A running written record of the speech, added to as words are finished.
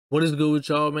What is good with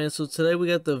y'all, man? So today we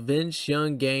got the Vince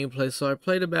Young gameplay. So I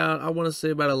played I want to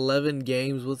say about 11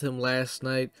 games with him last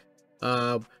night.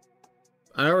 I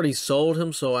already sold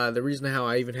him, so the reason how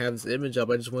I even have this image up,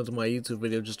 I just went to my YouTube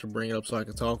video just to bring it up so I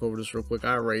could talk over this real quick.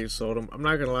 I already sold him. I'm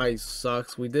not gonna lie, he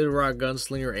sucks. We did rock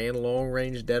Gunslinger and Long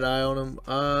Range Deadeye on him.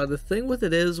 The thing with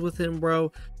it is with him,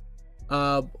 bro,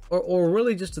 or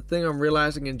really just the thing I'm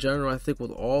realizing in general, I think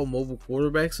with all mobile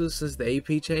quarterbacks is since the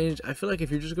AP change, I feel like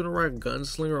if you're just gonna rock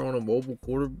Gunslinger on a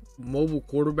mobile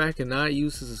quarterback and not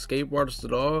use his escape artist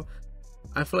at all,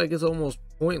 I feel like it's almost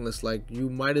pointless. Like, you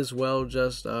might as well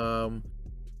just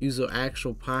use an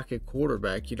actual pocket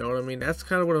quarterback, you know what I mean? That's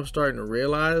kind of what I'm starting to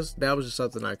realize. That was just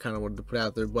something I kind of wanted to put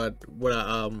out there. But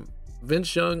what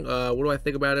Vince Young, what do I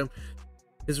think about him?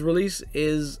 His release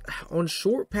is on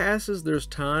short passes. There's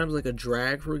times like a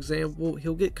drag, for example,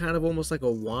 he'll get kind of almost like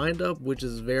a wind up, which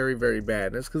is very, very bad.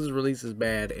 And that's because his release is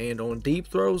bad. And on deep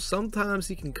throws, sometimes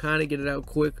he can kind of get it out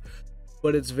quick,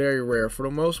 but it's very rare. For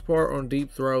the most part, on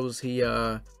deep throws, he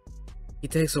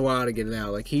takes a while to get it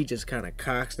out. Like, he just kind of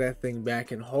cocks that thing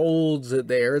back and holds it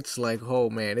there. It's like,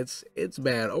 oh man, it's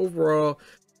bad overall.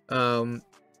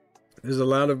 There's a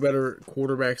lot of better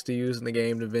quarterbacks to use in the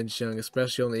game than Vince Young,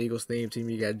 especially on the Eagles theme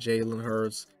team. You got Jalen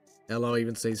Hurts, and I'll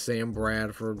even say Sam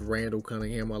Bradford, Randall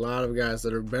Cunningham, a lot of guys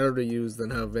that are better to use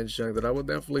than Vince Young that I would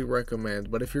definitely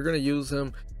recommend. But if you're gonna use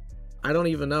him, I don't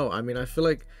even know. I mean, I feel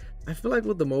like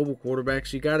with the mobile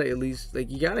quarterbacks, you gotta at least,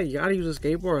 like, you gotta use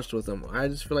escape artist with them. I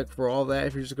just feel like for all that,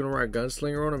 if you're just gonna ride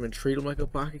Gunslinger on him and treat him like a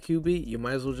pocket QB, you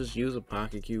might as well just use a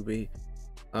pocket QB.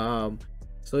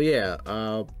 So yeah,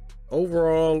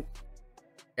 overall,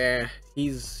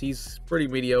 he's pretty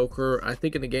mediocre. I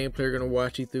think in the gameplay you're gonna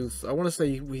watch, he threw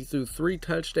 3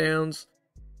 touchdowns,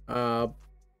 about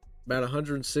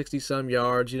 160 some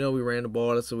yards. You know, we ran the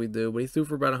ball, that's what we do, but he threw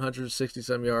for about 160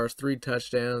 some yards, 3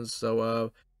 touchdowns.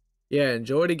 So yeah,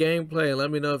 enjoy the gameplay and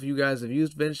let me know if you guys have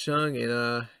used Vince Young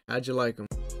and how'd you like him.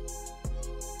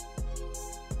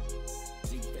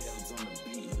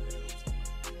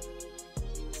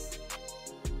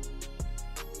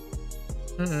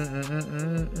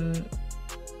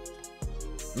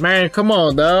 Man, come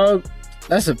on, dog.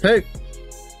 That's a pick.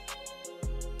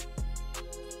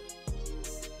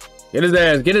 Get his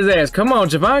ass. Get his ass. Come on,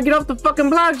 Javon. Get off the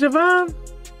fucking block, Javon.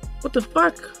 What the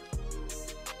fuck?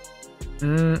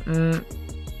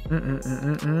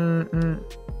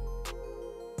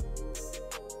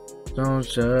 Don't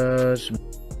judge me.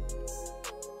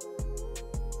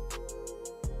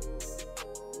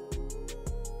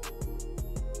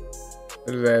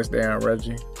 Sit his ass down,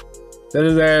 Reggie. Sit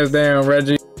his ass down,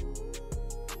 Reggie.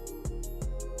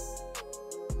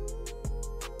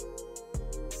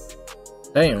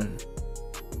 Damn.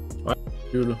 What,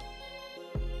 shooter?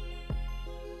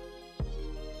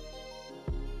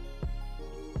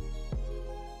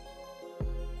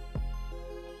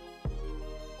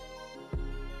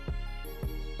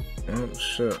 Oh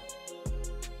shit.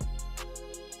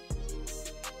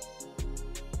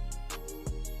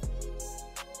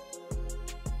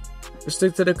 Just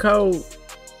stick to the code.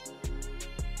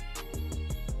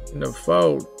 In the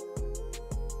fold.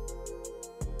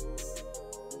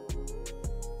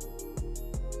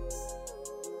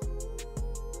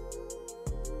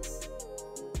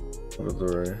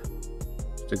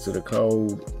 Stick to the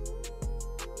code.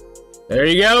 There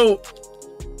you go.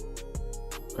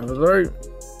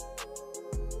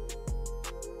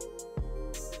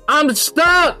 I'm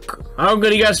stuck. Oh,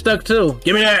 good, he got stuck too.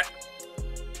 Give me that.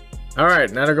 All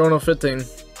right, now they're going on 15.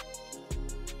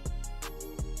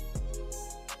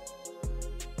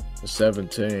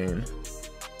 17.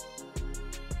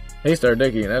 He started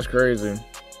digging. That's crazy.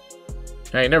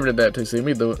 Hey, never did that till you see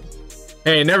me do it.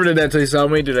 Hey, never did that till you saw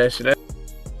me do that shit.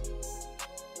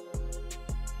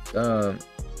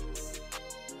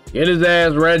 Get his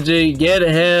ass, Reggie. Get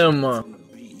him.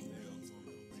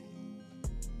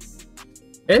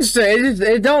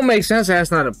 It don't make sense.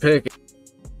 That's not a pick.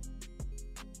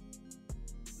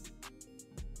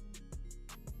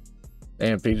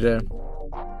 Damn, PJ.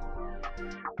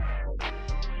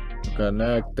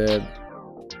 Connected.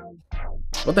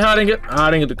 What the hell? I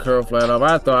didn't get the curl flat off.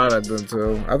 I thought I did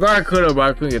too. I thought I could have, but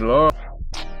I couldn't get it off.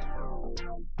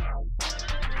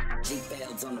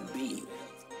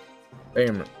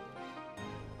 Damn it.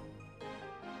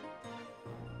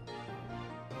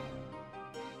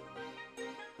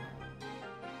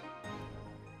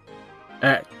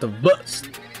 At the bus.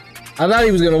 I thought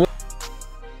he was gonna win.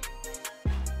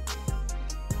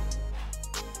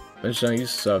 Vince Young, you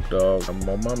suck, dog. I'm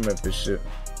on my Memphis shit.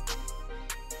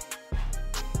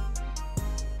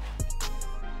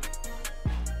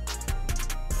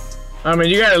 I mean,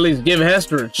 you gotta at least give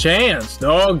Hester a chance,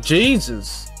 dog.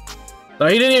 Jesus. No,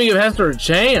 he didn't even give Hester a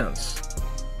chance.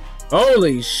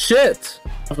 Holy shit.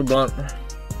 Off the blunt.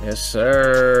 Yes,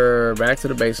 sir. Back to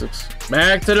the basics.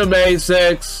 Back to the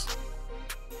basics.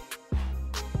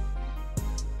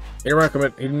 He didn't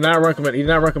recommend. He did not recommend. He did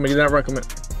not recommend. He did not recommend.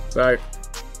 Sorry.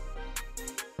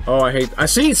 Oh, I hate. I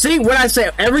see what I say.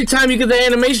 Every time you get the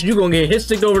animation, you're gonna get hit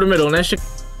stick over the middle, and that shit.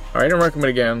 Alright, didn't recommend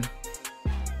again.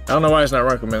 I don't know why it's not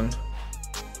recommend.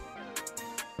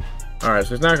 Alright,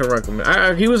 so it's not gonna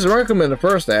recommend. He was recommending the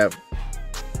first app.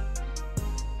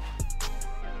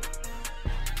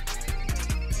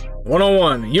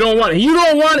 One-on-one. You don't want it. You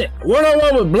don't want it.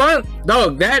 One-on-one with Blunt,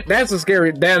 dog. That's a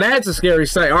scary. That's a scary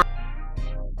sight. Right.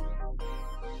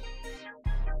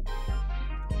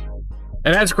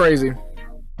 And that's crazy.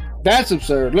 That's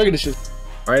absurd. Look at this shit.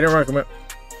 All right, didn't recommend.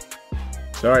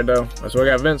 It's all right though. That's why I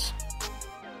got Vince.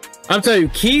 I'm telling you,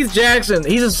 Keith Jackson.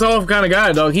 He's a soft kind of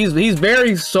guy, dog. He's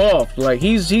very soft. Like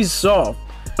he's soft.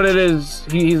 But it is.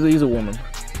 He's a woman.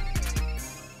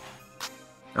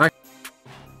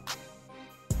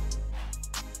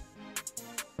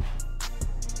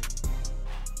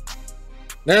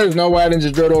 There's no way I didn't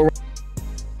just drill over.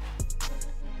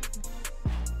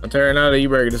 I'm telling you now that you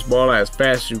better get this ball out as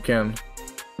fast as you can.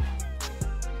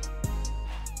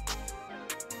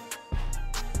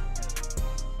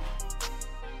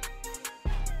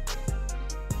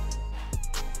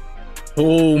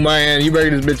 Oh man, you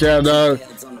better get this bitch out, dog.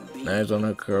 Nice on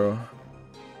that curl.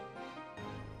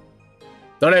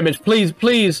 Throw that bitch, please,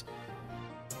 please.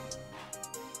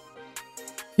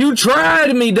 You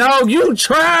tried me, dog. You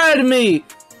tried me.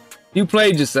 You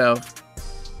played yourself.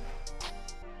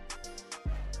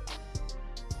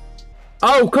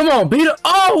 Oh, come on, beat it.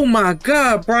 Oh my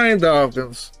God, Brian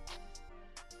Dawkins.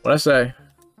 What I say?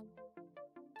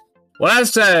 What I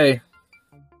say?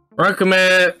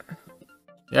 Recommend.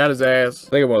 Got his ass.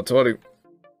 Think about 20.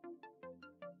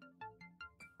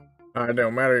 Alright,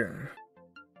 don't matter.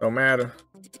 Don't matter.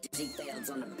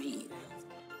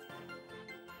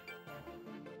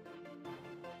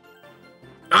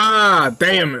 Ah,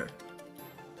 damn it.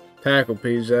 Tackle,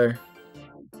 PJ.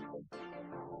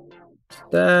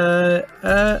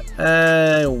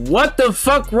 What the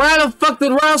fuck? Why the fuck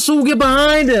did Rasul get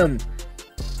behind him?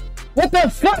 What the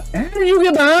fuck? How did you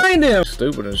get behind him?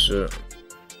 Stupid and shit.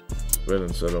 Spit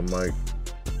instead of Mike.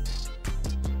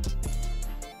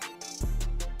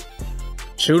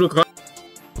 Shoot a clock.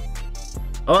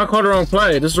 Oh, I called the wrong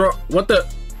play. This is wrong. What the?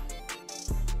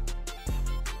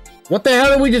 What the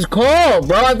hell did we just call,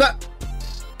 bro? I thought.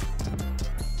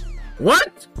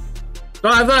 What? No,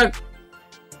 I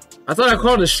thought I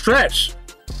called a stretch.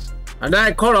 And then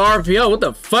I called an RPO. What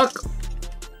the fuck?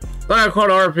 I thought I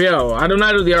called an RPO. I do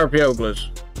not do the RPO glitch.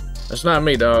 That's not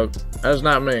me, dog. That's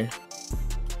not me.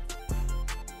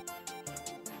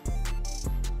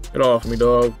 Get off me,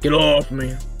 dog. Get off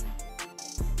me.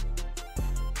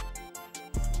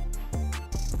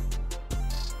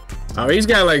 Oh, he's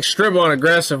got like strip on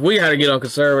aggressive. We gotta get on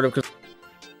conservative because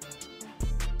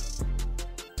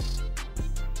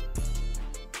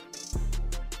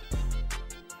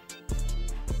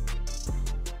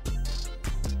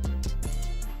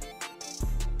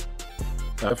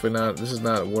definitely not. This is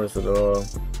not worth it at all.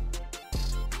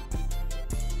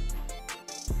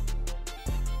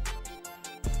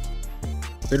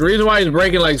 The reason why he's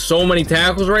breaking like so many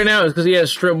tackles right now is because he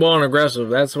has strip ball and aggressive.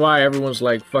 That's why everyone's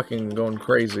like fucking going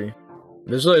crazy.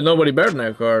 There's really nobody better than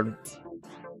that card.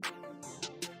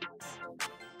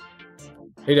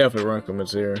 He definitely run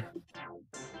commits here.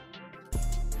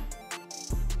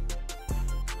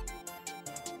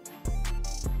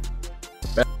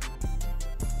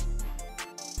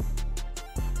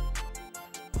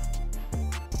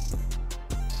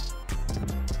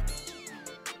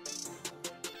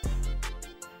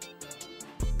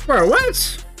 Bro,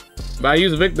 what? But I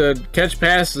use Vic to catch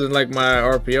passes in like my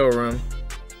RPO run.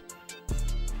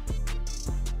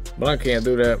 Blunt can't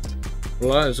do that.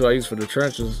 Blunt is what I use for the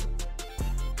trenches.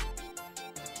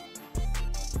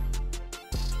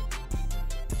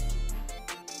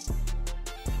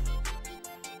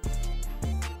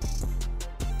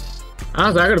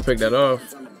 Honestly, I could have picked that off.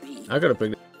 I could have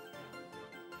picked it.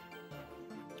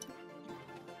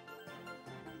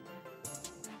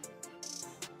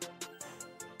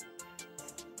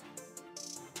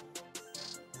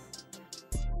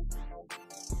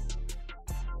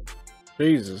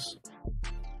 Jesus.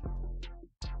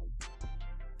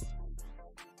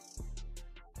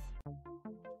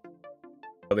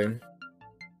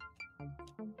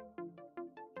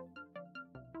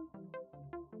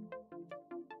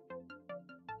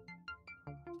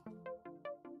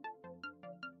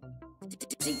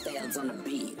 Seatbelts on the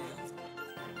beat.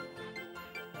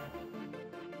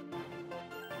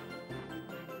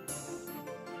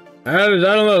 I don't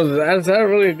know. Is that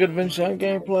really a good Vince Young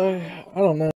gameplay? I don't know.